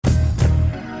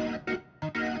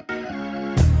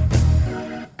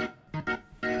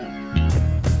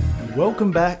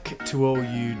Welcome back to all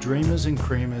you dreamers and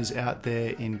creamers out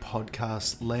there in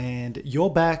podcast land. You're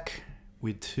back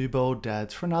with Two Bold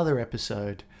Dads for another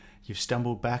episode. You've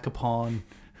stumbled back upon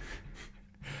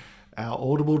our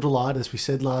audible delight, as we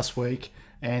said last week,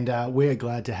 and we're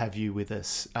glad to have you with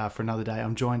us for another day.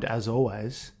 I'm joined, as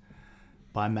always,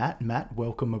 by Matt. Matt,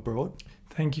 welcome abroad.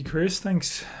 Thank you, Chris.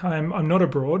 Thanks. I'm not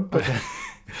abroad, but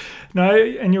no,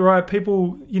 and you're right.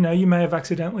 People, you may have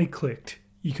accidentally clicked.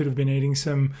 You could have been eating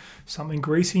something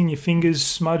greasy and your fingers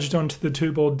smudged onto the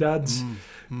Two Bald Dads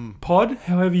pod,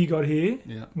 however you got here.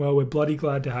 Yeah. Well, we're bloody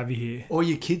glad to have you here. Or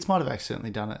your kids might have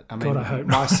accidentally done it. I mean, God, I hope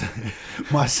not.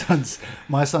 My son's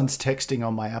texting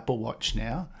on my Apple Watch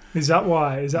now. Is that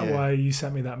why you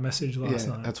sent me that message last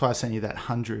night? That's why I sent you that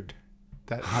 100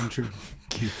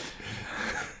 GIF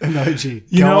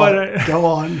emoji. Go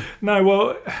on. No,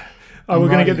 well... Oh, we're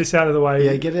going to get this out of the way.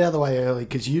 Yeah, get it out of the way early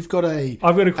because I've got a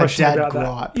question dad about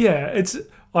gripe. that. Yeah,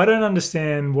 I don't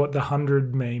understand what the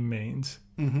 100 meme means.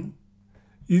 Mm-hmm.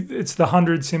 It's the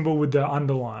 100 symbol with the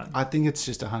underline. I think it's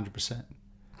just 100%.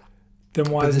 Then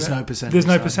why is there's no percent? There's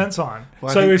no percent sign.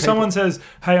 Well, so if someone says,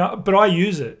 "Hey, but I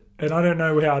use it and I don't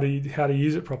know how to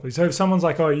use it properly," so if someone's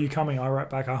like, "Oh, are you coming?" I write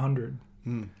back 100.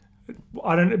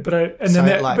 I don't.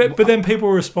 But then people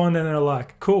respond and they're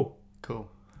like, "Cool."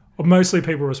 Mostly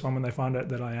people respond when they find out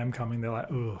that I am coming. They're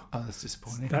like, "Oh, that's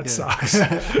disappointing. That sucks."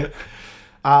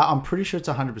 I'm pretty sure it's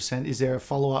 100%. Is there a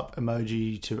follow-up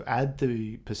emoji to add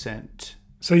the percent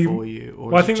for you?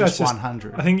 Or I think that's just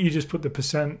 100? I think you just put the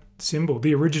percent symbol,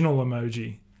 the original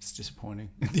emoji. It's disappointing.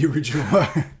 The original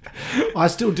one. I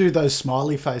still do those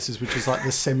smiley faces, which is like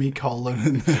the semicolon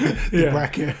and the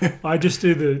bracket. I just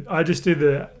do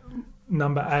the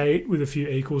number 8 with a few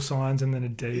equal signs and then a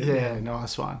D. Yeah,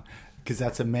 nice one. Because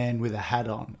that's a man with a hat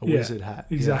on, a wizard hat.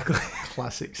 Exactly. Yeah.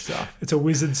 Classic stuff. It's a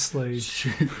wizard sleeve.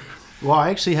 Well,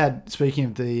 I actually had, speaking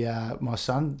of the my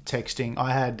son texting,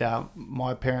 I had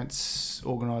my parents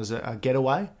organise a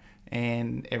getaway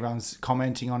and everyone's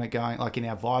commenting on it, going like in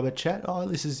our Viber chat, "Oh,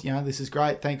 this is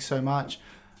great, thanks so much.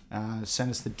 Send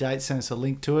us the date, send us a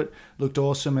link to it. Looked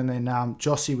awesome." And then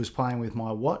Jossie was playing with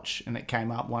my watch and it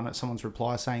came up someone's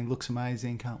reply saying, "Looks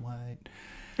amazing, can't wait."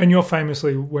 And you're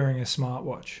famously wearing a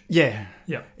smartwatch. Yeah.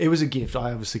 Yeah. It was a gift.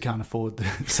 I obviously can't afford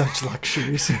such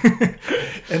luxuries.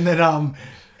 And then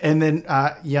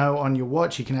on your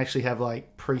watch, you can actually have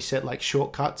like preset like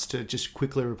shortcuts to just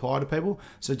quickly reply to people.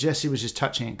 So Jesse was just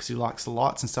touching it because he likes the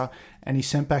lights and stuff. And he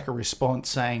sent back a response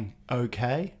saying,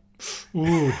 "Okay."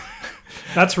 Ooh,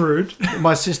 that's rude.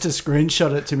 My sister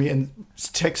screenshot it to me and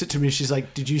texted it to me. She's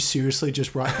like, "Did you seriously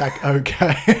just write back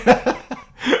okay?"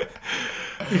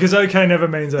 Because okay never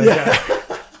means okay.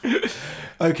 Yeah.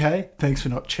 Okay, thanks for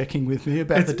not checking with me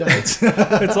about the dates.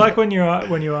 It's like when you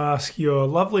ask your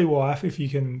lovely wife if you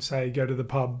can, say, go to the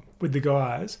pub with the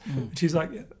guys, and she's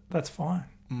like, "Yeah, that's fine."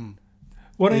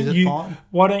 Why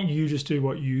don't you just do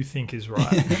what you think is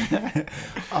right?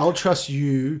 I'll trust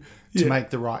you to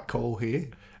make the right call here.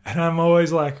 And I'm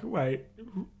always like, wait,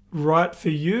 right for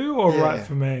you or right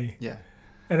for me? Yeah.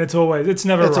 And it's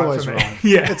never right for me. Right.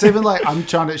 Yeah. It's even like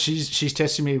she's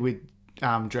testing me with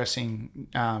dressing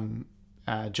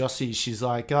Jossie. She's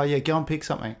like, "Oh yeah, go and pick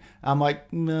something." I'm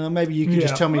like, "No, maybe you can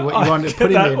just tell me what you want to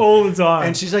put in." All the time.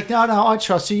 And she's like, No, I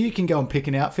trust you. You can go and pick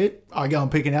an outfit. I go and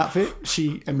pick an outfit.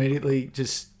 She immediately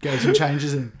just goes and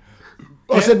changes and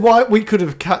I said, "Why we could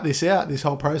have cut this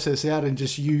whole process out, and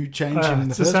just you change him in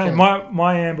the first place."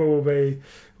 My Amber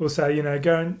will say,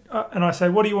 go and I say,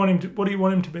 "What do you want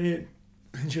him to be in?"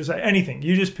 And she'll say, "Anything.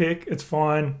 You just pick. It's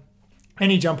fine.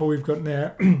 Any jumper we've got in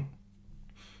there,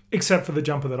 except for the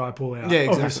jumper that I pull out." Yeah,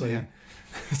 exactly. Obviously. Yeah.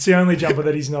 It's the only jumper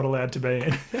that he's not allowed to be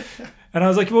in. And I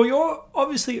was like, "Well, you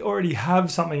obviously already have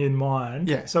something in mind.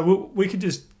 Yeah. So we could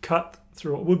just cut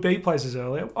through it. We'll be places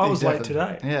earlier. I was late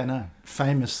today." Yeah, no.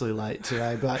 Famously late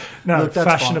today. But no, look, that's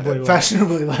fashionably late.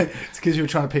 Fashionably late. It's because you were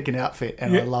trying to pick an outfit,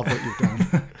 and I love what you've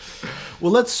done.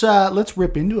 Well, let's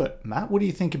rip into it, Matt. What do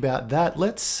you think about that?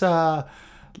 Let's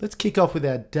kick off with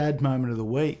our dad moment of the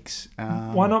weeks.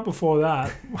 Why not before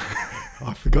that?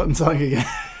 I've forgotten something again.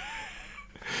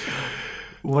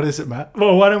 What is it, Matt?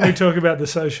 Well, why don't we talk about the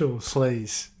socials?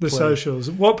 Please. Socials.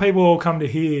 What people all come to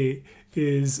hear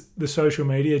is the social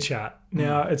media chat.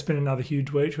 Now, it's been another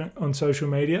huge week on social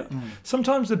media.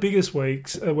 Sometimes the biggest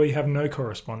weeks are where you have no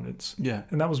correspondence. Yeah.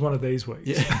 And that was one of these weeks.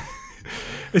 Yeah.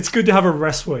 It's good to have a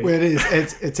rest week. Well, it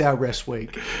is. It's our rest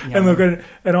week. And look,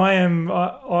 and I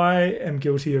am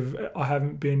guilty of, I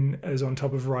haven't been as on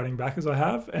top of writing back as I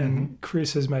have, and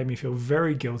Chris has made me feel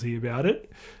very guilty about it.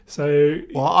 So,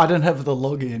 well, I don't have the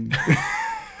login.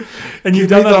 And you've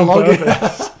done that on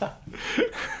purpose.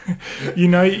 You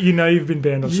know you've been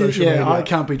banned on social media. I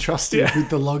can't be trusted with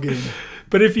the login.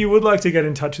 But if you would like to get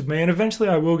in touch with me, and eventually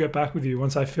I will get back with you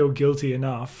once I feel guilty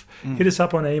enough, hit us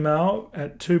up on email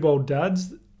at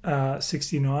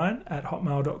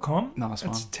twobolddads69@hotmail.com. Nice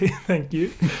one. Thank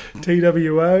you.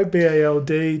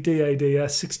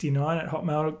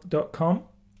 TWOBALDDADS69@hotmail.com.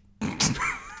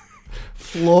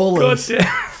 Flawless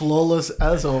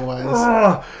as always.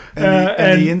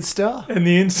 And the Insta? And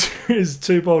the Insta is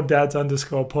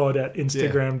twobolddads_pod at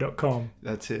instagram.com.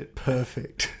 That's it.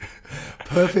 Perfect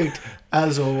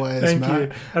as always. Thank mate.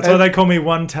 you. That's why they call me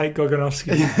One Take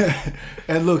Goganovsky.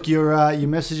 And look, your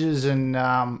messages and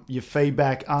your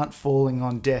feedback aren't falling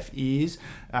on deaf ears.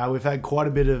 We've had quite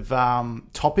a bit of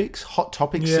hot topics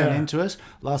sent in to us.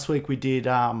 Last week we did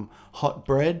hot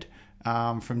bread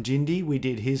from Jindy. We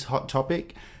did his hot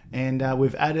topic. And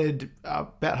we've added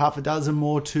about half a dozen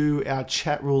more to our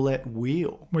chat roulette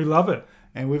wheel. We love it.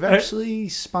 And we've actually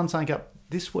spun something up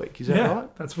this week. Is that right?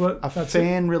 That's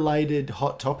fan-related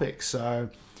hot topic. So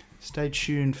stay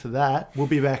tuned for that. We'll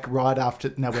be back right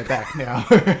after. No, we're back now.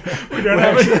 we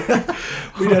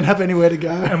don't have anywhere to go.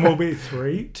 And we'll be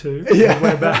 3, 2. Yeah,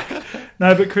 we're back.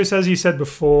 No, but Chris, as you said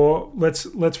before, let's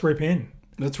rip in.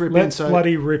 Let's rip in.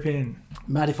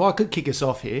 Matt, if I could kick us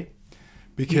off here,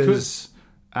 because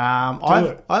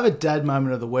I have a dad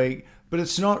moment of the week, but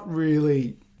it's not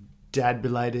really dad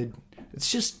related.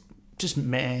 It's just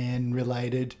man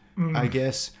related, I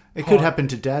guess. It could happen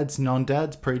to dads,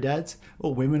 non-dads, pre-dads,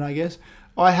 or women, I guess.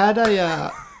 I had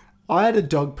a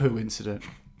dog poo incident,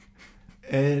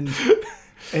 and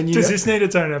does this need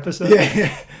its own episode?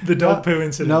 Yeah, the dog poo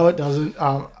incident. No, it doesn't.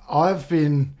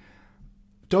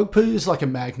 Dog poo is like a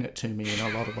magnet to me in a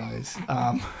lot of ways.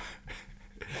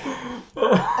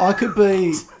 I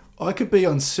could be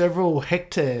on several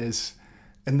hectares,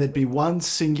 and there'd be one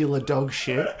singular dog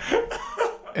shit,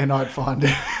 and I'd find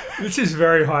it. This is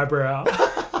very highbrow.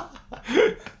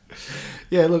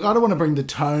 Yeah, look, I don't want to bring the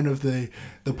tone of the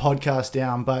podcast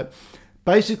down, but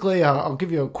basically, I'll give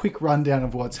you a quick rundown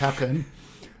of what's happened.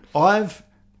 I've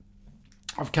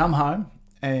come home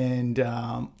and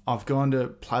I've gone to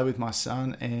play with my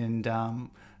son, and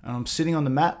I'm sitting on the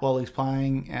mat while he's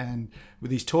playing and with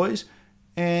his toys,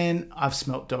 and I've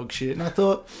smelt dog shit, and I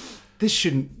thought,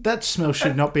 that smell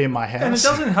should not be in my house. And it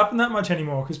doesn't happen that much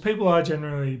anymore because people are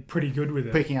generally pretty good with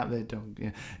it. Picking up their dog,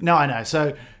 yeah. No, I know.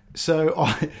 So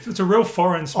it's a real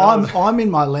foreign smell. I'm in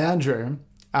my lounge room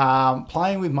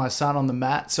playing with my son on the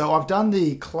mat. So I've done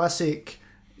the classic,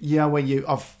 where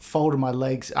I've folded my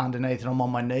legs underneath and I'm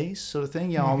on my knees sort of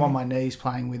thing. I'm on my knees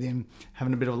playing with him,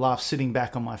 having a bit of a laugh, sitting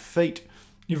back on my feet.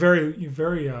 You're very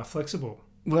flexible.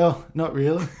 Well, not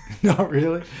really. Not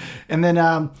really. And then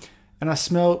and I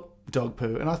smelled dog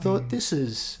poo, and I thought this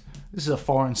is a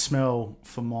foreign smell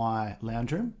for my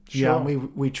lounge room. Sure. Yeah,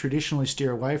 we traditionally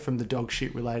steer away from the dog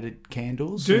shit related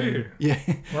candles. Do you? Yeah,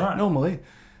 right. Normally,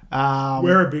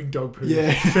 we're a big dog poo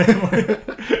family.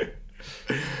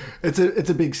 It's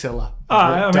a big seller.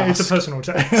 It's a personal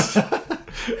taste.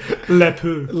 Le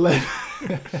poo.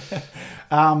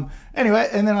 Anyway,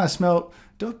 and then I smelled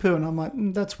dog poo, and I'm like,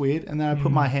 that's weird. And then I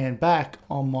put my hand back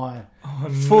on my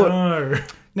foot. No.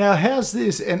 Now, how's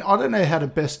this? And I don't know how to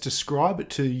best describe it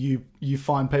to you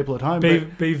fine people at home.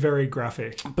 Be very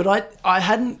graphic. But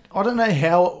I don't know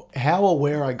how or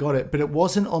where I got it, but it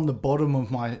wasn't on the bottom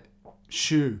of my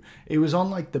shoe. It was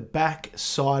on like the back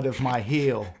side of my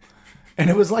heel. And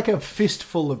it was like a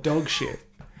fistful of dog shit.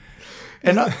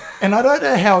 And I don't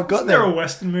know how it got there. Is there a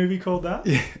Western movie called that?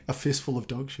 Yeah, A Fistful of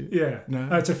Dog Shit. Yeah. No,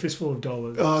 it's A Fistful of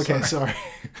Dollars. Oh, okay, sorry.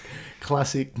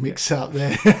 Classic mix up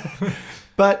there.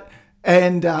 But...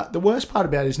 And the worst part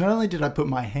about it is not only did I put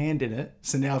my hand in it,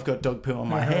 so now I've got dog poo on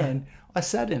my hand, I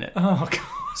sat in it. Oh, God.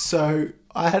 So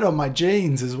I had on my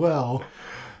jeans as well.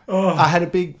 Oh. I had a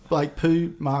big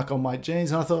poo mark on my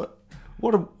jeans, and I thought,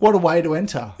 what a way to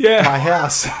enter my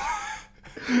house.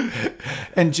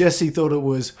 And Jesse thought it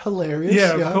was hilarious.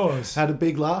 Yeah, of course. Had a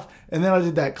big laugh. And then I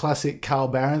did that classic Carl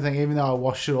Barron thing, even though I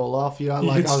washed it all off.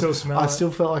 I still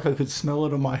felt like I could smell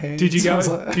it on my hands. Did you go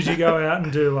out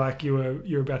and do like you were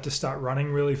about to start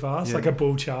running really fast, like a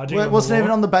bull charging? Well, it wasn't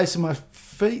even on the base of my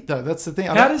feet though. That's the thing.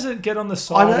 How does it get on the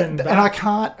side and back? And I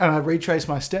can't. And I retrace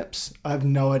my steps. I have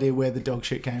no idea where the dog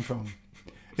shit came from.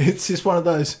 It's just one of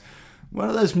those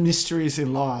mysteries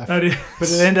in life. That is. But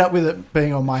it ended up with it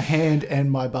being on my hand and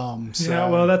my bum. So. Yeah,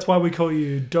 well, that's why we call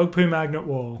you Dog Poo Magnet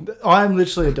Wall. I am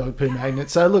literally a dog poo magnet.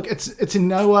 So look, it's in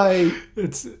no way.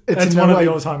 It's in no way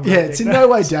all-time. Yeah, it's in no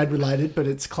way dad related, but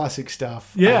it's classic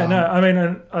stuff. Yeah, no, I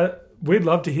mean, we'd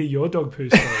love to hear your dog poo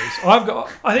stories.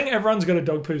 I think everyone's got a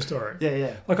dog poo story.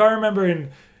 Yeah. Like I remember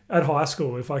at high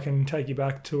school, if I can take you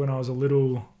back to when I was a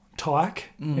little tyke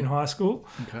in high school.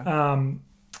 Okay.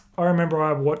 I remember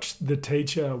I watched the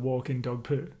teacher walk in dog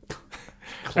poo.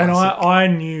 And I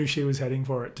knew she was heading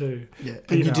for it too. Yeah,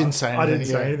 and you didn't say anything. I didn't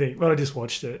say anything, but I just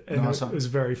watched it. And it was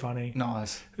very funny.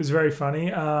 Nice. It was very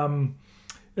funny.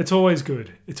 It's always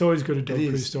good. It's always good, a dog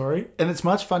poo story. And it's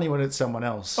much funny when it's someone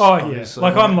else. Oh, obviously. Yeah.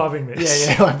 Like, I'm loving this.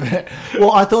 Yeah, I bet.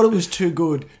 Well, I thought it was too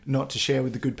good not to share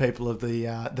with the good people of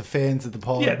the fans of the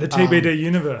pod. Yeah, the TBD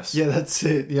universe. Yeah, that's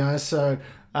it. So...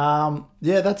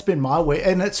 that's been my week,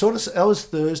 and that was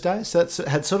Thursday, so that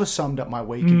had sort of summed up my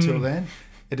week until then.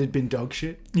 It had been dog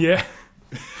shit. Yeah,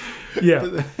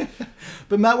 yeah.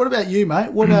 But Matt, what about you,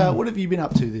 mate? What have you been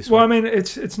up to this week? Well, I mean,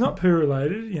 it's not poo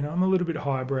related. I'm a little bit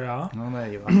highbrow. Oh, there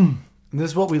you are. And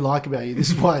this is what we like about you.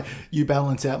 This is why you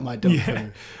balance out my dog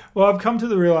poo. Well, I've come to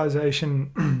the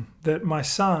realization that my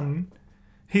son,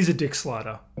 he's a dick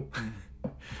slider.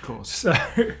 Of course. So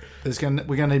we're going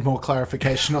to need more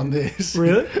clarification on this.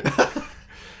 Really?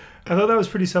 I thought that was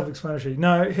pretty self-explanatory.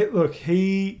 No, look,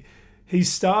 he's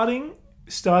starting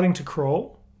to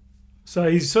crawl. So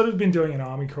he's sort of been doing an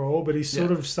army crawl, but he's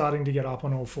sort of starting to get up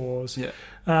on all fours. Yeah.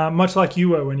 Much like you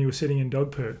were when you were sitting in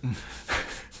dog poo.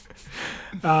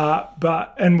 He's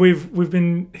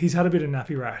had a bit of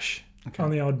nappy rash on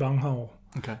the old bunghole.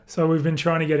 Okay. So we've been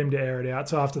trying to get him to air it out.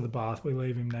 So after the bath, we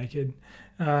leave him naked.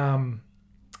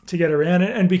 To get around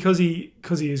it, and because he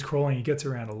is crawling, he gets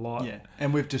around a lot. Yeah,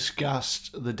 and we've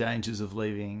discussed the dangers of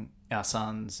leaving our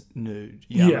sons nude.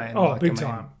 Big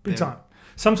time.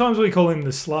 Sometimes we call him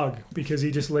the slug because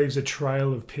he just leaves a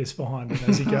trail of piss behind him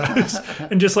as he goes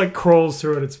and just like crawls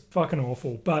through it. It's fucking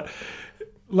awful. But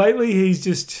lately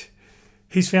he's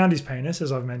found his penis,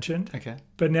 as I've mentioned. Okay.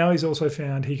 But now he's also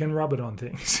found he can rub it on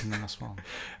things. Nice one.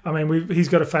 I mean, he's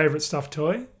got a favourite stuffed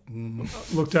toy.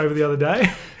 Looked over the other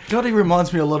day. God, he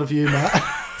reminds me a lot of you, Matt.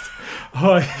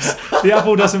 The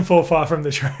apple doesn't fall far from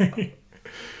the tree.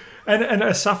 And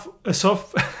a soft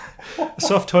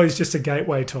toy is just a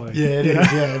gateway toy. Yeah, it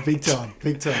is. Yeah, big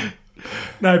time.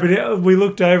 No, but we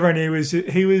looked over and he was.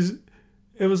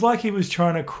 It was like he was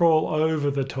trying to crawl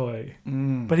over the toy,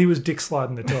 but he was dick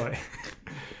sliding the toy.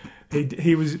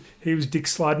 He was dick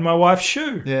sliding my wife's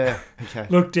shoe. Yeah. Okay.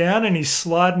 Looked down and he's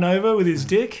sliding over with his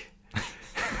dick.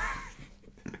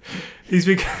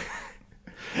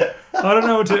 I don't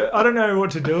know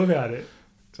what to do about it.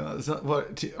 So it's not, I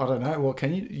don't know. What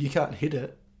can you? You can't hit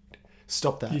it.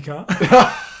 Stop that. You can't.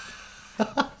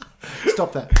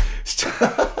 Stop that.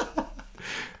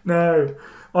 No,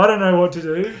 I don't know what to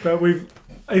do. But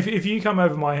if you come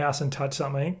over my house and touch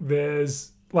something,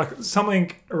 there's like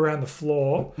something around the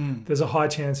floor. There's a high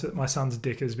chance that my son's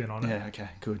dick has been on it. Yeah. Okay.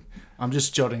 Good. I'm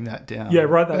just jotting that down. Yeah,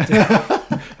 write that down.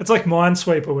 It's like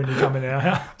Minesweeper when you come in our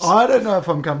house. I don't know if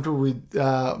I'm comfortable with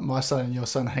my son and your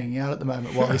son hanging out at the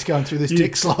moment while he's going through this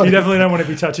dick slide. You definitely don't want to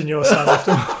be touching your son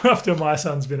after my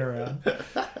son's been around.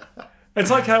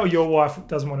 It's like how your wife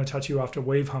doesn't want to touch you after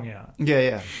we've hung out.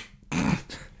 Yeah.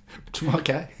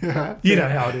 Okay. You know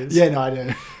how it is. Yeah, no, I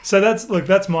do. So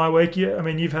that's my week. Yeah, I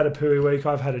mean, you've had a pooey week.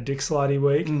 I've had a dick slidey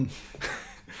week.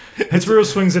 It's real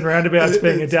swings and roundabouts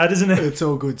being a dad, isn't it? It's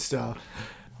all good stuff.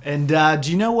 And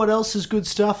do you know what else is good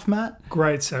stuff, Matt?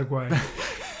 Great segue.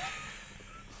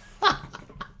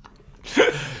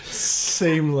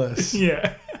 Seamless.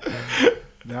 Yeah.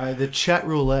 No, the chat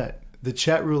roulette. The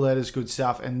chat roulette is good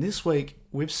stuff. And this week,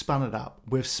 we've spun it up.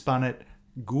 We've spun it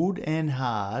good and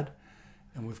hard.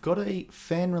 And we've got a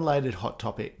fan-related hot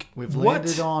topic. We've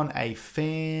landed on a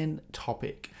fan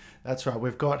topic. That's right.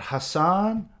 We've got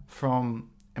Hassan from...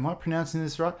 Am I pronouncing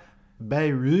this right?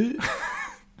 Beirut.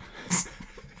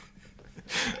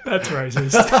 That's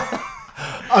racist.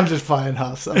 I'm just playing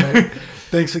Huss. I mean,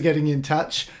 thanks for getting in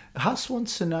touch. Huss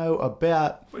wants to know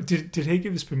about... Did he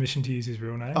give us permission to use his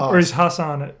real name? Or is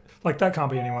Hassan... Like, that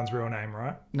can't be anyone's real name,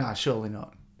 right? No, surely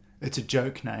not. It's a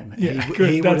joke name. Yeah,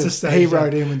 good. That's a stage name. He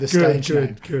wrote in with the stage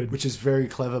name, good. Which is very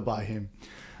clever by him.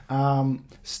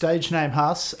 Stage name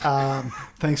Huss.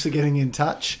 Thanks for getting in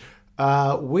touch.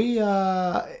 Hassan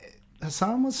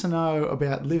wants to know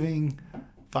about living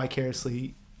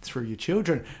vicariously through your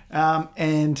children.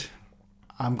 And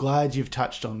I'm glad you've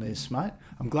touched on this, mate.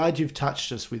 I'm glad you've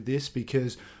touched us with this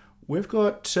because we've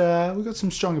got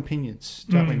some strong opinions,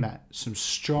 don't we, Matt? Some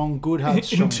strong, good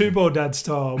hearts. In two-ball dad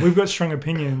style, we've got strong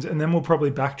opinions, and then we'll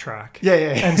probably backtrack.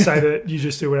 Yeah. And say that you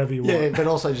just do whatever you want. Yeah, but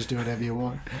also just do whatever you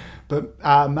want. But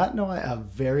Matt and I are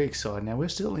very excited. Now, we're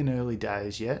still in early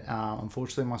days yet.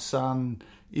 Unfortunately, my son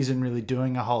isn't really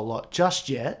doing a whole lot just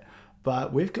yet,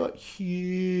 but we've got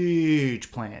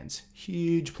huge plans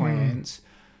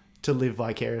to live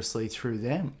vicariously through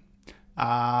them. If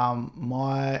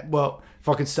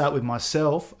I could start with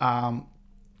myself,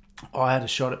 I had a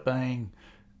shot at being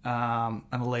an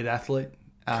elite athlete.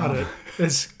 Cut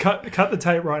it. Cut the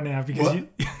tape right now because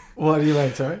what do you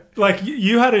mean, sorry? Like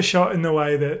you had a shot in the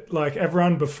way that like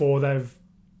everyone before they've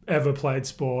ever played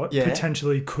sport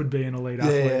potentially could be an elite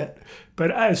athlete. Yeah.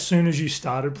 But as soon as you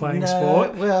started playing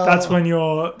sport, that's when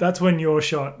your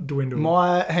shot dwindled.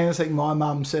 My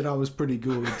mum said I was pretty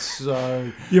good.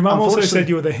 So your mum also said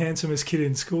you were the handsomest kid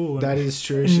in school. That is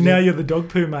true. And now you're the dog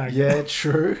poo mag. Yeah,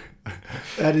 true.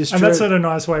 That is true. And that's not a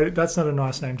nice way. That's not a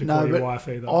nice name to call your wife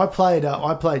either. I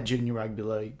played junior rugby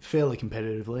league fairly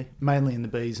competitively, mainly in the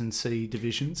B's and C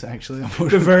divisions. Actually,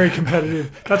 they're very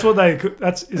competitive. That's what they.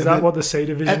 Is that what the C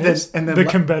division is? And then the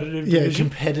competitive division. Yeah,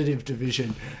 competitive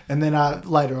division. And then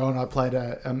later on, I played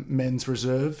a men's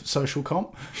reserve social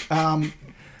comp.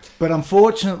 But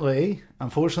unfortunately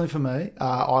for me,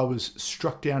 I was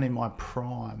struck down in my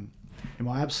prime, in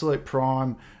my absolute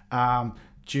prime.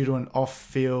 Due to an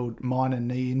off-field minor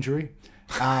knee injury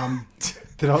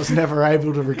that I was never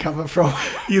able to recover from.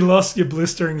 You lost your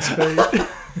blistering speed.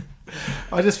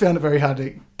 I just found it very hard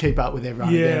to keep up with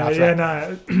everyone.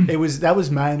 That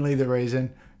was mainly the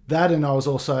reason. That, and I was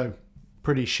also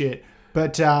pretty shit.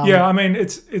 But I mean,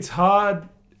 it's hard.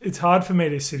 It's hard for me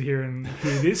to sit here and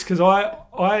hear this because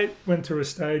I went through a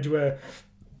stage where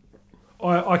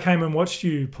I came and watched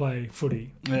you play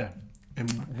footy. Yeah.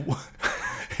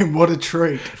 And what a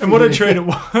treat. And what a treat it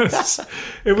was.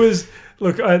 It was,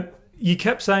 look, you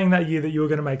kept saying that year that you were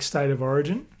going to make State of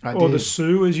Origin. I did. The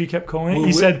Sue, as you kept calling it.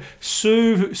 You said,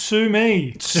 sue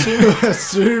me.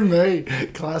 Sue me.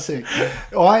 Classic.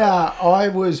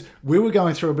 We were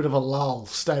going through a bit of a lull,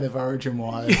 State of Origin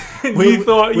wise. You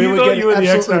thought you were the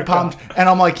X-Factor. Pumped. And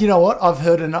I'm like, you know what? I've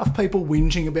heard enough people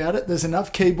whinging about it. There's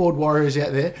enough keyboard warriors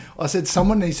out there. I said,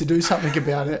 someone needs to do something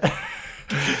about it.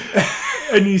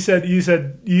 And you said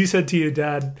to your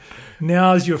dad,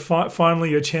 now's finally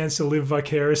your chance to live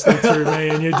vicariously through me.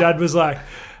 And your dad was like,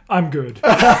 I'm good.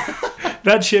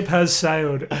 That ship has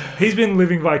sailed. He's been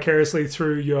living vicariously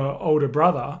through your older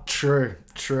brother. True.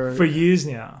 For years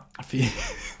now.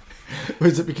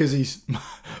 Is it because he's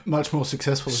much more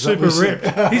successful? Super ripped.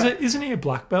 Isn't he a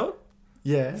black belt?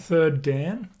 Yeah. Third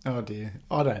Dan? Oh, dear.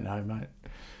 I don't know, mate.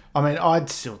 I mean, I'd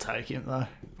still take him, though.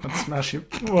 I'd smash him.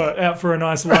 What, out for a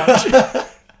nice lunch?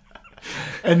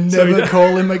 And never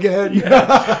call him again.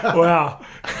 Yeah. Wow.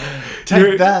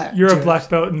 Take that. You're a black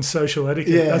belt in social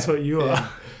etiquette. Yeah, that's what you are.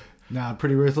 Nah,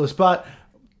 pretty ruthless. But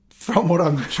from what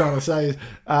I'm trying to say is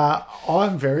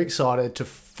I'm very excited to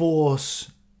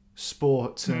force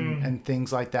sports and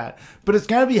things like that. But it's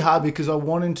going to be hard because I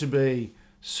want him to be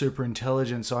super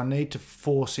intelligent, so I need to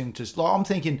force him to. Like, I'm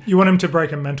thinking, you want him to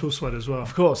break a mental sweat as well,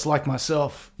 of course, like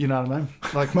myself. You know what I mean?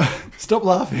 Like stop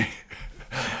laughing.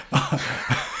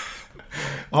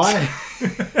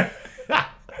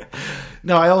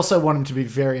 I also want him to be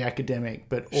very academic,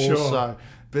 but also,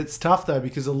 but it's tough though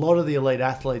because a lot of the elite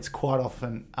athletes quite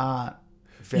often aren't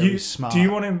very smart. Do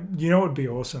you want him? You know, what would be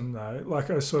awesome though,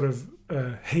 like a sort of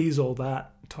he's all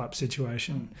that type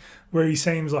situation, where he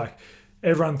seems like.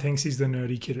 Everyone thinks he's the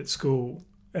nerdy kid at school,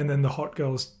 and then the hot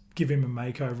girls give him a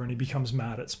makeover and he becomes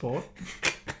mad at sport.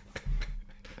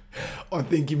 I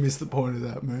think you missed the point of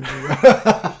that movie.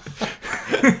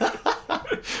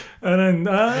 And then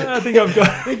I think I've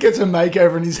got... He gets a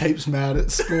makeover and he's heaps mad at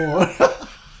sport.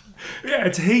 Yeah,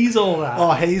 it's He's All That.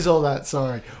 Oh, He's All That,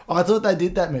 sorry. I thought they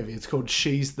did that movie. It's called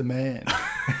She's the Man.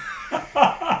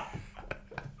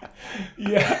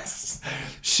 Yes.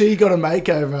 She got a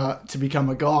makeover to become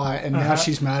a guy, and now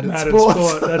she's mad at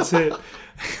sports. That's it.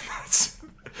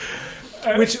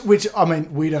 Which I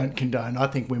mean, we don't condone. I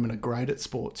think women are great at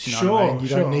sports. You know what I mean? You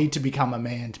don't need to become a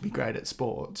man to be great at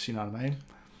sports. You know what I mean?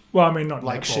 Well, I mean, not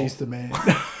like netball. She's the Man.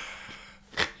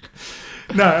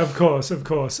 No, of course.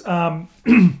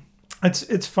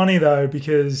 It's funny though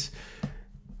because,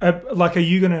 are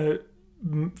you going to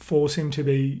force him to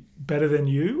be better than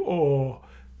you, or?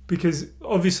 Because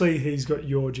obviously he's got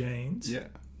your jeans. Yeah.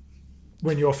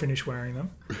 When you're finished wearing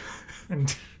them,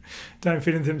 and don't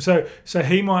fit into them, so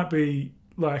he might be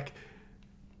like,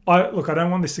 I don't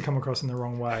want this to come across in the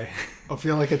wrong way. I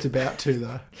feel like it's about to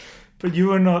though. But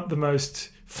you are not the most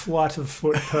flight of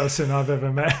foot person I've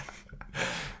ever met.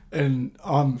 And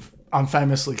I'm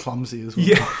famously clumsy as well.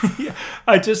 Yeah.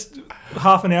 I just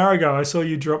half an hour ago I saw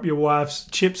you drop your wife's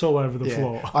chips all over the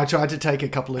floor. I tried to take a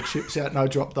couple of chips out and I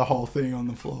dropped the whole thing on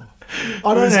the floor.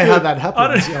 I don't know how that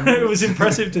happened. It was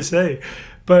impressive to see.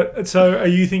 But so are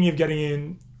you thinking of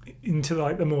getting into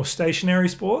like the more stationary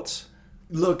sports?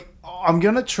 Look, I'm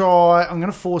going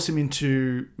to force him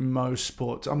into most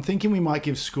sports. I'm thinking we might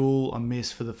give school a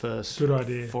miss for the first 4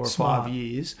 or 5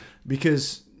 years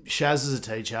because Shaz is a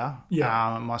teacher.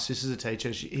 Yeah. My sister's a teacher.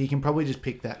 He can probably just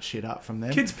pick that shit up from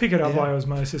them. Kids pick it up by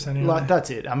osmosis anyway. Like, that's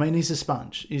it. I mean, he's a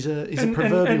sponge. He's a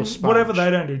proverbial sponge. Whatever they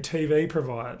don't do, TV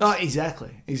provides. Oh,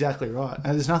 exactly right.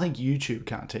 And there's nothing YouTube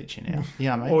can't teach you now.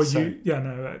 Yeah, mate. Or so,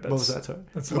 what was that?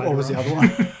 Sorry? What was the other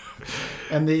one?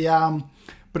 And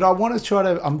but I want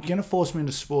to I'm going to force him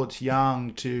into sports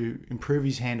young to improve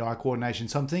his hand-eye coordination.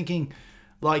 So I'm thinking,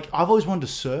 like, I've always wanted to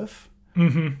surf.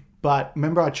 Mm-hmm. But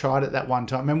remember, I tried it that one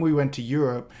time. Remember, we went to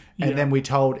Europe and then we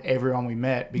told everyone we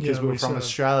met because we were from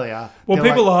Australia. Well,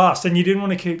 people asked, and you didn't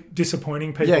want to keep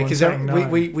disappointing people. Yeah, because no.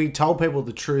 we told people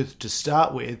the truth to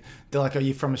start with. They're like, "Oh,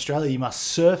 you're from Australia. You must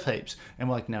surf heaps." And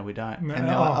we're like, "No, we don't." And they're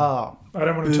like, "Oh, I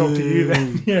don't want to talk to you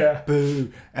then." Yeah,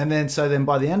 boo. And then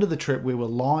by the end of the trip, we were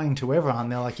lying to everyone.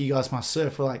 They're like, "You guys must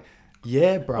surf." We're like,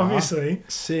 "Yeah, bro. Obviously.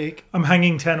 Sick. I'm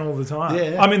hanging 10 all the time.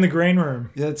 Yeah. I'm in the green room.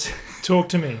 Talk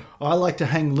to me. I like to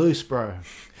hang loose, bro."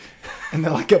 And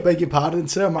they're like, "I beg your pardon,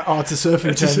 sir." I'm like, "Oh, it's a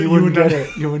surfing term. You wouldn't get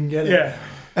it. You wouldn't get it." Yeah.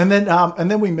 And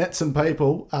then we met some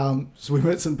people. So we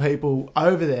met some people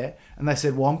over there, and they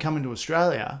said, "Well, I'm coming to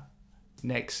Australia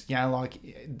next, like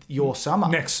your summer.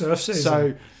 Next surf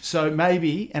season. So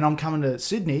maybe, and I'm coming to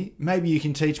Sydney, maybe you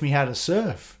can teach me how to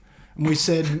surf." And we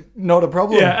said, "Not a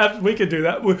problem." Yeah, we could do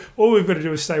that. All we've got to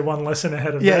do is stay one lesson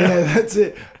ahead of them. Yeah, that's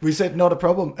it. We said, "Not a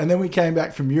problem." And then we came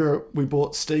back from Europe. We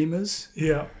bought steamers.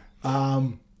 Yeah.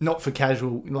 Not for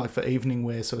casual, like for evening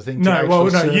wear sort of thing. No,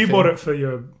 you bought it for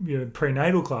your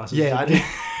prenatal classes. Yeah, I did.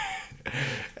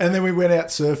 And then we went out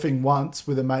surfing once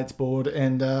with a mate's board,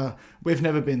 and we've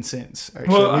never been since.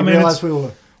 Actually. Well, we realised we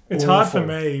were It's hard for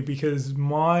me because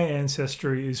my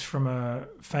ancestry is from a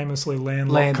famously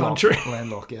landlocked country.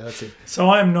 Landlocked, yeah, that's it. So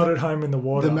I am not at home in the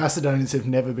water. The Macedonians have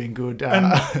never been good. And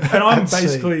I'm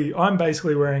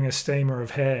basically wearing a steamer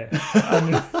of hair.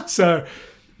 So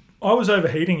I was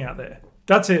overheating out there.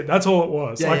 That's it. That's all it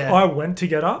was. I went to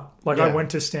get up. I went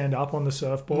to stand up on the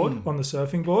surfboard, on the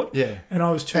surfing board. Yeah. And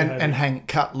I was too heavy. And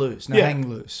cut loose. Hang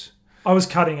loose. I was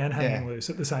cutting and hanging loose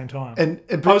at the same time.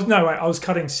 I was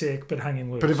cutting sick but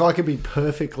hanging loose. But if I could be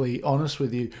perfectly honest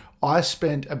with you, I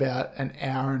spent about an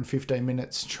hour and 15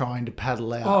 minutes trying to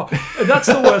paddle out. Oh, that's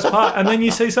the worst part. And then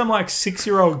you see some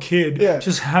 6-year-old kid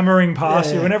just hammering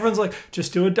past you, and everyone's like,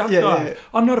 "Just do a duck dive." Yeah.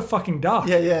 I'm not a fucking duck.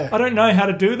 Yeah. I don't know how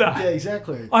to do that. Yeah,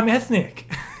 exactly. I'm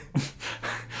ethnic.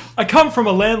 I come from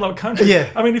a landlocked country.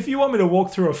 Yeah. I mean, if you want me to walk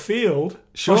through a field,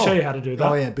 I'll show you how to do that.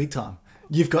 Oh yeah, big time.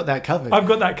 You've got that covered. I've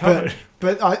got that covered.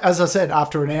 But as I said,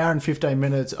 after an hour and 15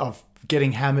 minutes of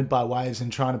getting hammered by waves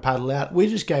and trying to paddle out, we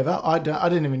just gave up. I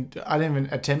didn't even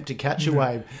attempt to catch a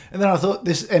wave. And then I thought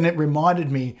and it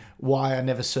reminded me why I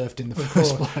never surfed in the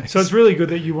first place. So it's really good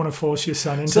that you want to force your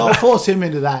son into that. So I'll force him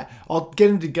into that. I'll get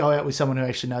him to go out with someone who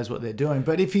actually knows what they're doing.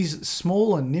 But if he's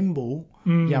small and nimble,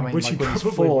 which he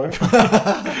probably won't.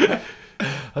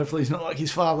 Hopefully he's not like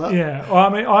his father. Yeah, well, I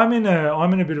mean,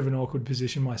 I'm in a bit of an awkward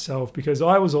position myself because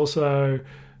I was also,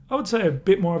 I would say, a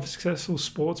bit more of a successful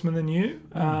sportsman than you.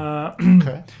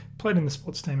 Okay. Played in the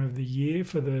sports team of the year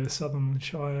for the Southern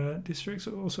Shire districts.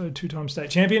 Also 2-time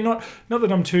state champion. Not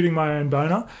that I'm tooting my own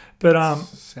boner, but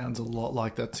sounds a lot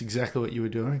like that's exactly what you were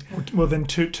doing. Well, then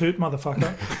toot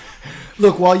motherfucker.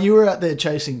 Look, while you were out there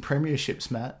chasing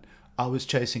premierships, Matt, I was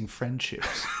chasing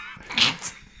friendships.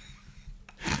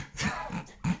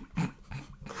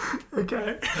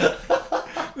 Okay,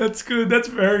 that's good. That's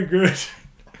very good.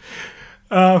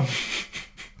 But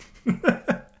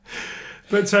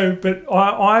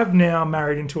I've now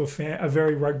married into a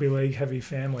very rugby league heavy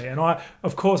family, and I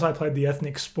played the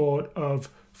ethnic sport of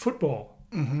football,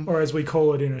 or as we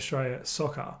call it in Australia,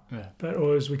 soccer,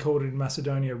 or as we called it in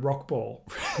Macedonia, rock ball,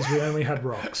 because we only had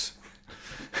rocks.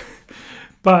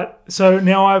 But so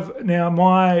now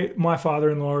my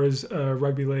father-in-law is a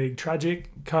rugby league tragic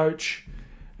coach.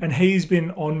 And he's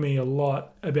been on me a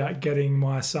lot about getting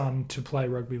my son to play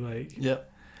rugby league.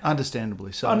 Yep,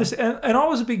 understandably so. And I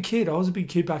was a big kid. I was a big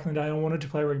kid back in the day. I wanted to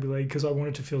play rugby league because I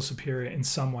wanted to feel superior in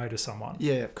some way to someone.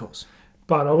 Yeah, of course.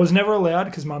 But I was never allowed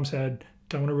because Mum said,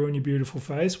 "Don't want to ruin your beautiful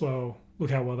face." Well,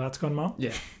 look how well that's gone, Mum.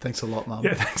 Yeah, thanks a lot, Mum.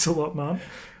 Yeah, thanks a lot, Mum.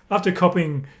 After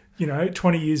copying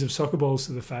 20 years of soccer balls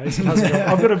to the face.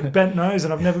 I've got a bent nose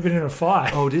and I've never been in a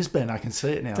fight. Oh, it is bent. I can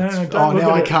see it now. Now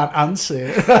I can't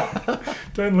unsee it.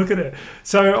 Don't look at it.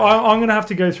 So I'm going to have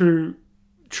to go through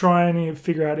trying to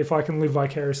figure out if I can live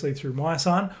vicariously through my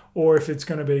son or if it's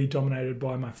going to be dominated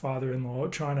by my father-in-law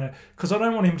because I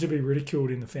don't want him to be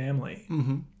ridiculed in the family.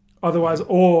 Mm-hmm. Otherwise,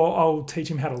 or I'll teach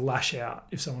him how to lash out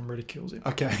if someone ridicules him.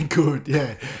 Okay, good.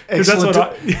 Yeah.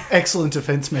 Excellent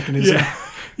defense mechanism.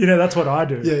 Yeah. That's what I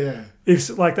do. Yeah.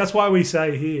 If like that's why we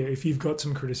say here, if you've got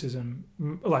some criticism,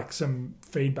 like some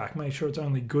feedback, make sure it's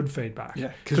only good feedback.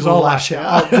 Yeah, because I'll lash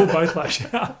out. We'll both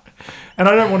lash out, and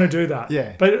I don't want to do that.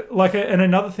 Yeah, but like, and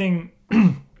another thing,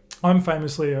 I'm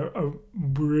famously a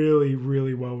really,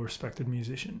 really well respected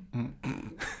musician.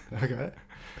 Okay,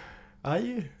 are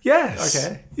you? Yes.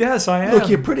 Okay. Yes, I am. Look,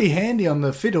 you're pretty handy on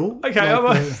the fiddle. Okay,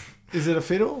 like is it a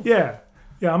fiddle? Yeah,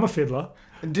 I'm a fiddler.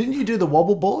 And didn't you do the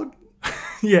wobble board?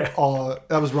 Yeah. Oh,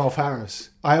 that was Rolf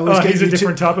Harris. I always get he's a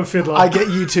different type of fiddler. I get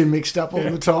you two mixed up all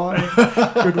the time.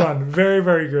 Good one. Very,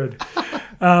 very good.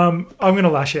 I'm going to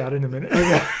lash out in a minute.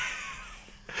 Okay.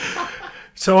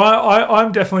 So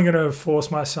I'm definitely going to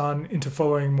force my son into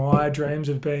following my dreams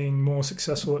of being more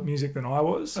successful at music than I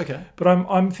was. Okay. But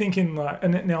I'm thinking like,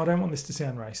 and now I don't want this to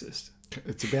sound racist.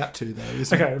 It's about to though,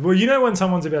 isn't it? Okay. Well, you know when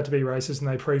someone's about to be racist and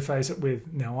they preface it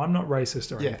with, "No, I'm not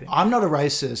racist or anything." I'm not a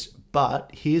racist,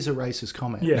 but here's a racist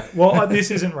comment. Yeah. Well,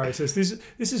 this isn't racist.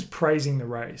 This is praising the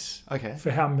race. Okay. For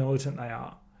how militant they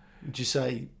are. Would you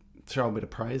say throw a bit of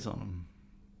praise on them?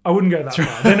 I wouldn't go that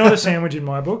far. They're not a sandwich in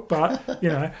my book, but you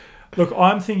know. Look,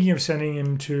 I'm thinking of sending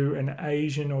him to an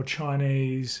Asian or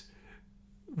Chinese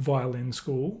violin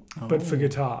school, but for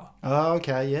guitar. Oh,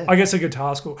 okay, yeah. I guess a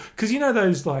guitar school. Because you know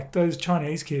those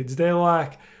Chinese kids, they'll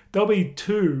be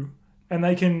 2 and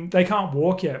they can't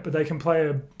walk yet, but they can play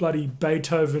a bloody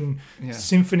Beethoven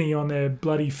symphony on their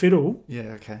bloody fiddle.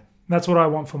 Yeah, okay. That's what I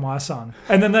want for my son.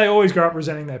 And then they always grow up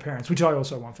resenting their parents, which I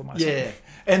also want for my son. Yeah.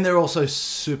 And they're also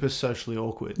super socially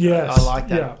awkward. Yes. I like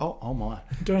that. Yeah. Oh my.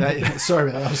 Sorry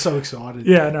about that. I'm so excited.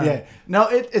 Yeah, no. Yeah. No,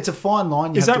 it's a fine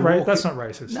line. Is that right? That's not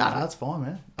racist. No, that's fine,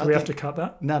 man. Do we have to cut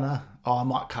that? No. Oh, I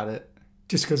might cut it.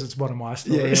 Just because it's one of my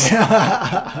stories.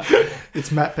 Yeah.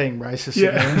 It's Matt being racist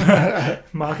again.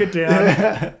 Mark it down.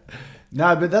 Yeah.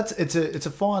 No, but it's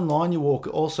a fine line you walk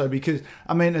also because,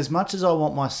 I mean, as much as I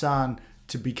want my son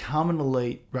to become an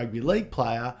elite rugby league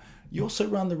player, you also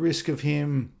run the risk of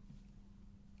him...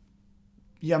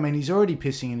 Yeah, I mean, he's already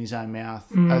pissing in his own mouth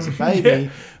as a baby,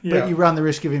 but you run the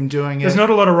risk of him doing There's not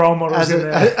a lot of role models in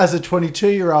there. As a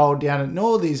 22-year-old down at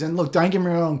Northies. And look, don't get me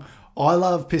wrong, I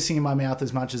love pissing in my mouth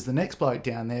as much as the next bloke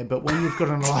down there, but when you've got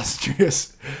an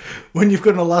illustrious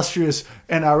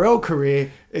NRL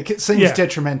career, it seems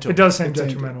detrimental. It does seem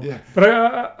detrimental. Yeah.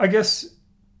 But I guess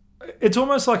it's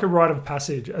almost like a rite of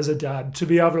passage as a dad to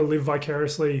be able to live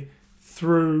vicariously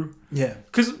through... Yeah.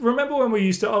 Because remember when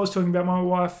I was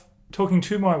talking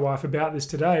to my wife about this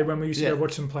today when we used to go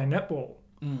watch them play netball.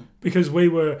 Because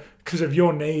of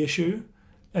your knee issue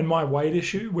and my weight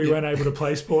issue, we weren't able to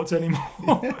play sports anymore.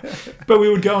 But we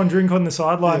would go and drink on the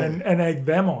sideline and egg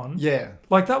them on. Yeah.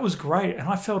 Like, that was great. And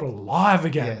I felt alive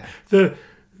again. Yeah.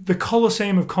 The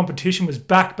Colosseum of competition was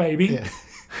back, baby. Yeah.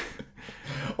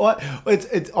 Well,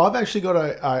 I've actually got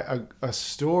a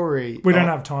story. We don't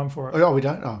have time for it. Oh, we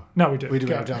don't? Oh. No, we do. We do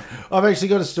have time. I've actually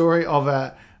got a story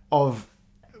of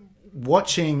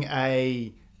watching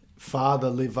a father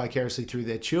live vicariously through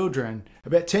their children.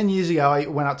 About 10 years ago, I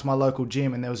went up to my local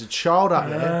gym and there was a child up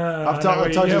there. I've told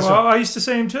you this. Well, I used to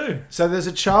see him too. So there was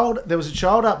a child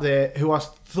up there who I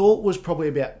thought was probably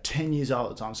about 10 years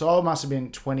old at the time. So I must have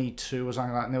been 22 or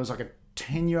something like that. And there was like a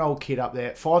 10-year-old kid up there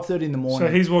at 5:30 in the morning.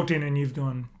 So he's walked in and you've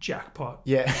gone, jackpot.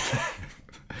 Yeah.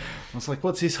 I was like,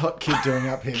 what's this hot kid doing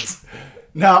up here?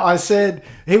 No, I said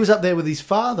he was up there with his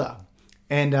father.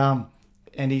 And it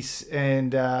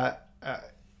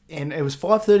was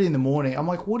 5:30 in the morning. I'm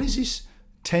like, what is this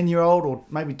 10-year-old or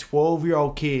maybe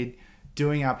 12-year-old kid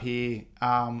doing up here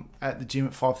at the gym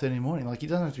at 5:30 in the morning? Like, he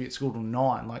doesn't have to be at school till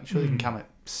 9. Like, surely he can come at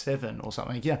 7 or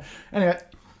something. Yeah. Anyway,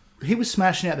 he was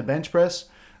smashing out the bench press.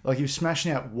 Like, he was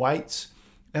smashing out weights.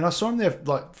 And I saw him there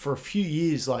like for a few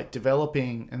years, like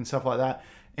developing and stuff like that.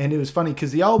 And it was funny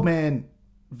because the old man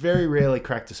very rarely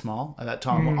cracked a smile at that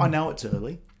time. I know it's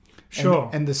early. Sure.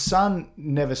 And the son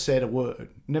never said a word.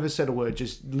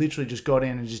 Just literally just got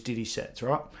in and just did his sets,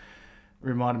 right?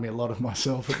 Reminded me a lot of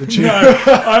myself at the gym. No,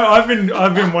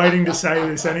 I've been waiting to say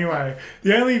this anyway.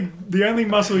 The only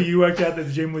muscle you worked out at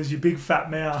the gym was your big fat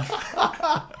mouth.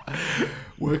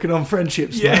 Working on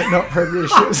friendships, mate, not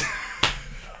premierships.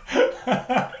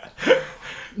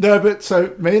 No, but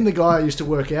so me and the guy I used to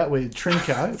work out with,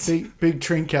 Trinco, big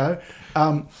Trinco,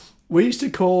 we used to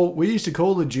call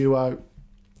the duo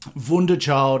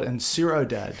Wunderchild and Ciro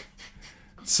Dad.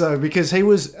 So because he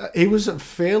was a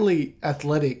fairly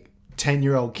athletic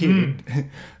 10-year-old kid,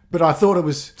 but I thought it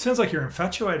was... Sounds like you're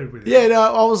infatuated with him. Yeah, no,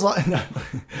 I was like... No.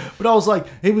 But I was like...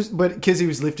 because he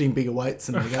was lifting bigger weights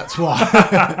than me, that's why.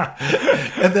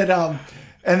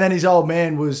 And then his old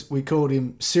man we called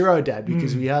him Ciro Dad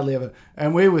because we hardly ever...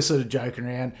 And we were sort of joking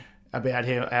around about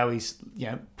how he's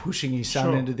pushing his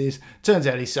son into this. Turns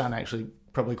out his son actually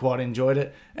probably quite enjoyed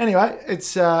it. Anyway,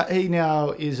 it's he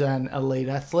now is an elite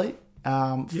athlete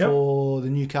for the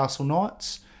Newcastle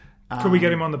Knights. Could we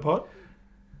get him on the pod?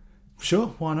 Sure,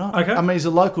 why not? Okay. I mean, he's a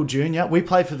local junior. We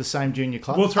played for the same junior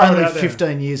club. We'll throw Only it out there.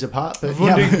 15 years apart. But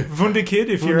Wunder kid,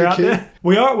 if you're out there.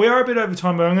 We are a bit over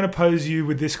time, but I'm going to pose you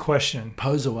with this question.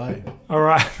 Pose away. All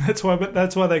right. That's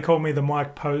why they call me the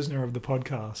Mike Posner of the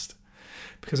podcast.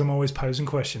 Because I'm always posing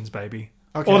questions, baby.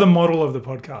 Okay. Or the model of the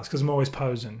podcast, because I'm always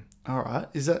posing. All right.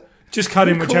 Is that... Just cut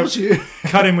in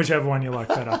whichever one you like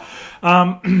better.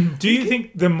 Do you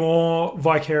think the more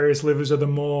vicarious livers are the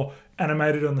more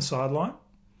animated on the sideline?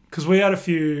 Because we had a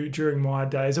few during my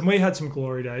days, and we had some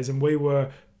glory days, and we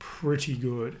were pretty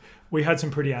good. We had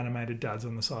some pretty animated dads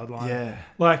on the sideline. Yeah.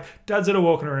 Like, dads that are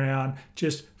walking around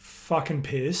just fucking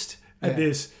pissed at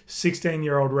this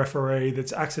 16-year-old referee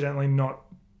that's accidentally not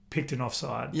picked an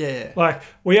offside. Yeah. Like,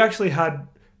 we actually had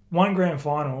one grand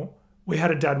final, we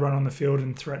had a dad run on the field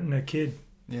and threaten a kid.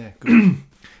 Yeah, good.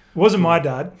 It wasn't my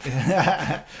dad.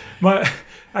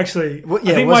 I think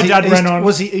my dad ran on.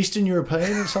 Was he Eastern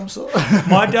European of some sort?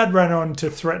 My dad ran on to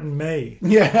threaten me.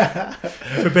 Yeah.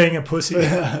 For being a pussy.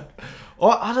 Well,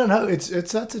 I don't know.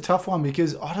 That's a tough one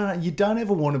because I don't know. You don't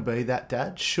ever want to be that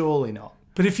dad. Surely not.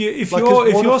 But if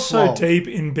you're so deep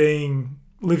in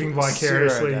living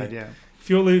vicariously, if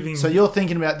you're living, so you're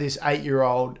thinking about this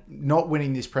 8-year-old not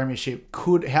winning this premiership.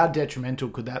 How detrimental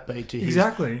could that be to his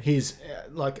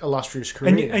illustrious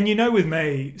career? And with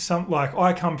me,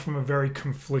 I come from a very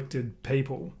conflicted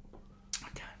people.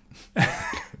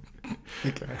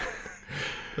 Okay.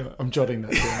 I'm jotting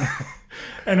that down.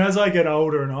 And as I get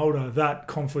older and older, that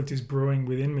conflict is brewing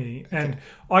within me. And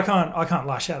I can't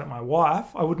lash out at my wife.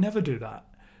 I would never do that.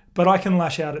 But I can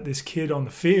lash out at this kid on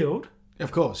the field.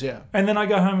 Of course, yeah. And then I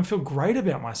go home and feel great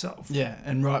about myself. Yeah,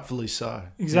 and rightfully so.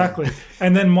 Exactly. Yeah.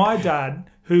 And then my dad,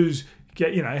 he's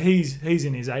in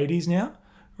his 80s now,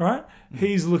 right? Mm.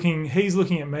 He's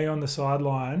looking at me on the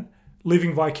sideline,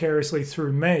 living vicariously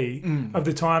through me of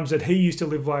the times that he used to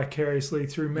live vicariously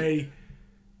through me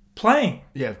playing.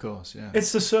 Yeah, of course, yeah.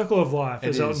 It's the circle of life,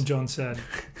 as Elton John said.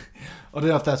 I don't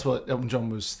know if that's what Elton John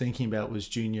was thinking about, was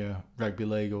junior rugby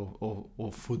league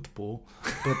or football.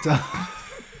 But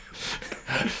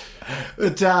I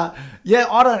don't.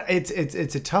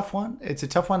 It's a tough one. It's a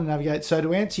tough one to navigate. So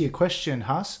to answer your question,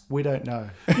 Huss, we don't know.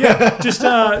 Yeah, just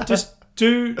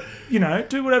do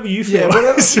whatever you feel.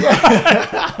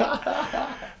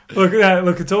 Look,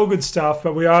 it's all good stuff,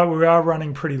 but we are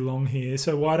running pretty long here.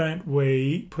 So why don't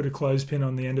we put a clothespin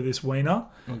on the end of this wiener?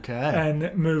 Okay.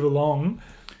 And move along.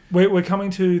 We're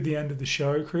coming to the end of the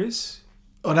show, Chris.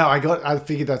 Oh no, I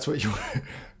figured that's what you.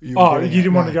 You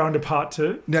didn't want to go into part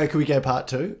 2? No, can we go part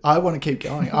 2? I want to keep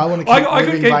going. I want to keep I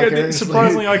could keep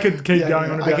surprisingly, I could keep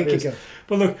going on about this. Going.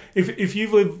 But look, if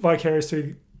you've lived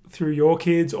vicariously through your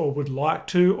kids or would like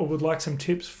some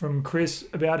tips from Chris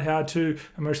about how to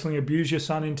emotionally abuse your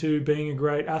son into being a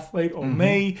great athlete, or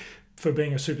me for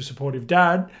being a super supportive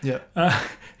dad,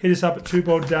 hit us up at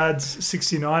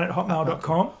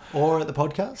twobalddads69@hotmail.com. Or at the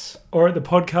podcast. Or at the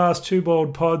podcast,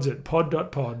 twobaldpods at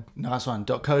pod.pod. Nice one.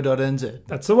 .co.nz.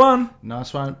 That's the one.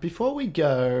 Nice one. Before we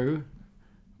go,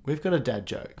 we've got a dad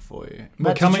joke for you.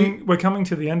 Matt, we're coming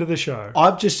to the end of the show.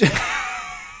 I've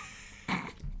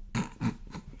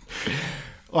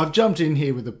jumped in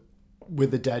here with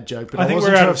a dad joke, but I think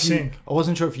we're out of sync. I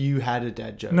wasn't sure if you had a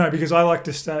dad joke. No, because I like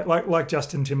to stay like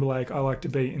Justin Timberlake. I like to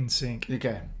be in sync.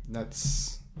 Okay,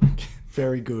 that's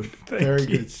very good. Very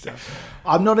good stuff.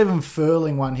 I'm not even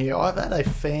furling one here. I've had a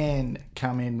fan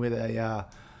come in with a.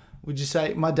 Would you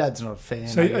say my dad's not a fan?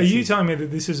 So are you telling me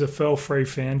that this is a fell-free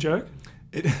fan joke?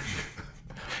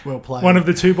 Well played. One of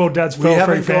the Two Bald Dads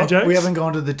fell-free fan jokes? We haven't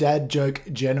gone to the dad joke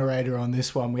generator on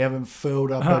this one. We haven't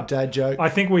filled up a dad joke. I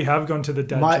think we have gone to the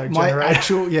dad joke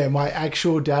generator. My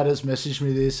actual dad has messaged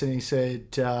me this and he said,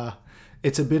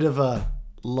 it's a bit of a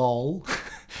lol.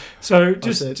 So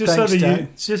just so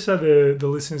the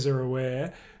listeners are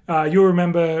aware, you'll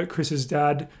remember Chris's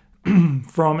dad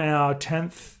from our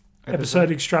 10th episode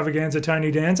extravaganza,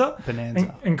 Tony Danza.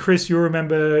 Bonanza. And Chris, you'll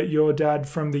remember your dad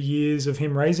from the years of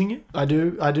him raising you? I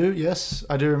do, yes.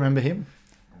 I do remember him.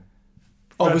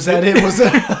 Oh, was that him? Was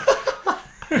it?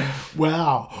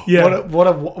 Wow. Yeah.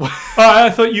 I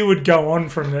thought you would go on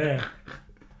from there.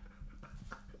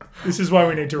 This is why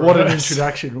we need to rehearse.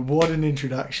 What an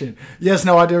introduction. Yes,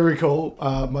 no, I do recall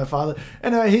my father.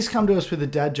 Anyway, he's come to us with a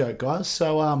dad joke, guys.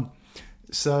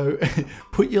 So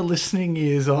put your listening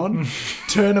ears on,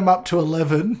 turn them up to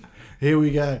 11. Here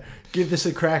we go. Give this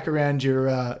a crack around your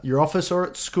office or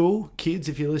at school. Kids,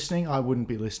 if you're listening, I wouldn't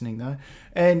be listening though.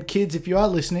 And kids, if you are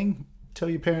listening, tell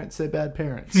your parents they're bad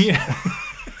parents. Yeah.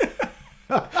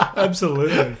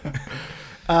 Absolutely.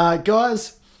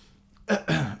 Guys,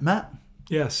 Matt.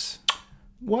 Yes.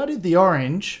 Why did the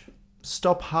orange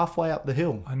stop halfway up the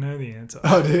hill? I know the answer.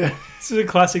 Oh, do you? This is a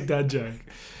classic dad joke.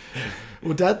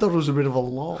 Well, Dad thought it was a bit of a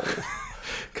lull.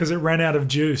 Because it ran out of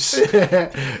juice. Yeah,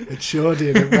 it sure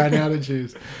did. It ran out of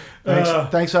juice.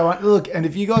 Thanks so much. Look, and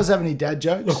if you guys have any dad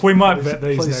jokes... Look, we might vet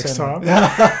these next time.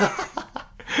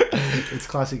 It's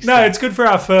classic stuff. No, it's good for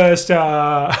our first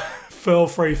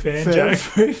furl-free fan joke.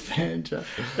 Furl-free fan joke.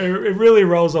 It really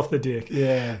rolls off the dick.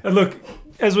 Yeah. And look,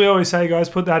 as we always say, guys,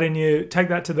 put that in you. Take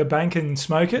that to the bank and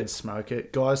smoke it. Smoke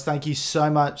it. Guys, thank you so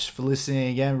much for listening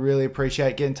again. Really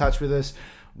appreciate getting in touch with us.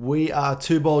 We are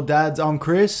Two Bald Dads. I'm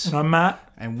Chris. And I'm Matt.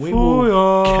 And we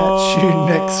will catch you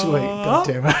next week. God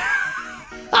damn it.